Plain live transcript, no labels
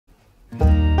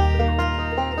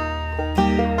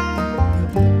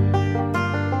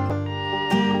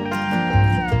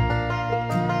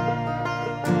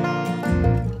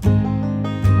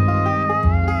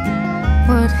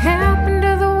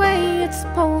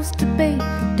supposed to be?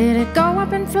 Did it go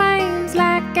up in flames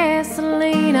like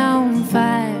gasoline on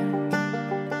fire?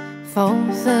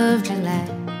 4th of July.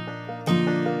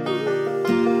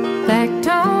 Black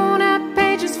torn-up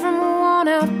pages from a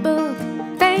worn-out book,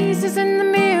 faces in the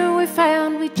mirror we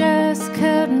found we just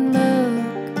couldn't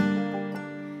look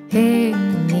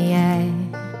in the eye.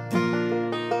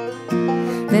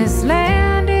 This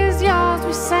land is yours,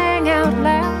 we sang out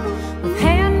loud, with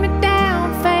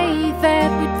hand-me-down faith that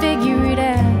we'd figure it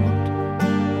out.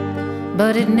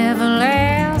 But it never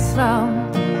lasts long,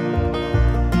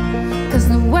 'cause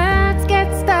the words get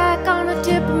stuck on the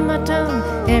tip of my tongue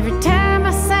every time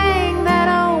I sing that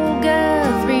old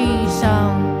Guthrie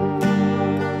song.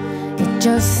 It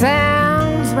just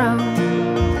sounds wrong.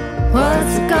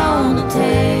 What's it gonna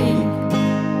take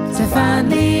to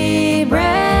finally break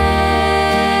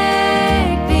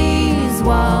these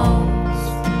walls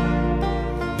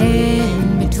in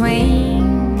between?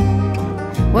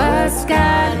 What's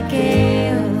gotta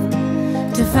give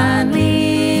to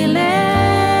finally live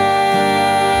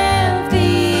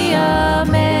the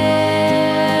American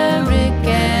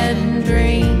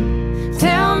dream?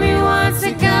 Tell me what's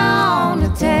it gonna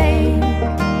take?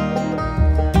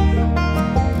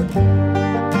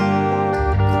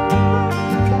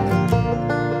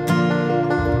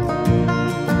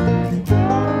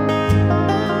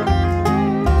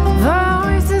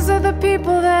 Voices of the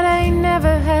people that I ain't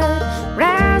never heard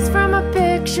rise from a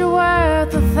picture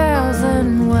worth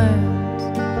 1,000 words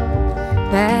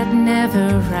that never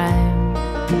rhyme.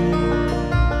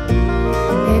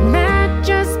 It might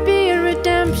just be a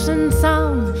redemption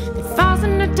song that falls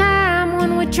in a time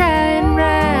when we try and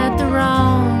right the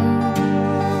wrong.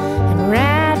 And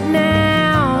right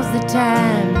now's the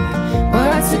time.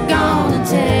 What's it gonna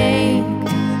take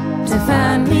to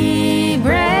finally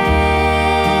break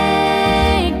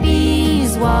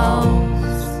these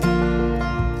walls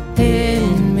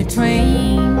in between?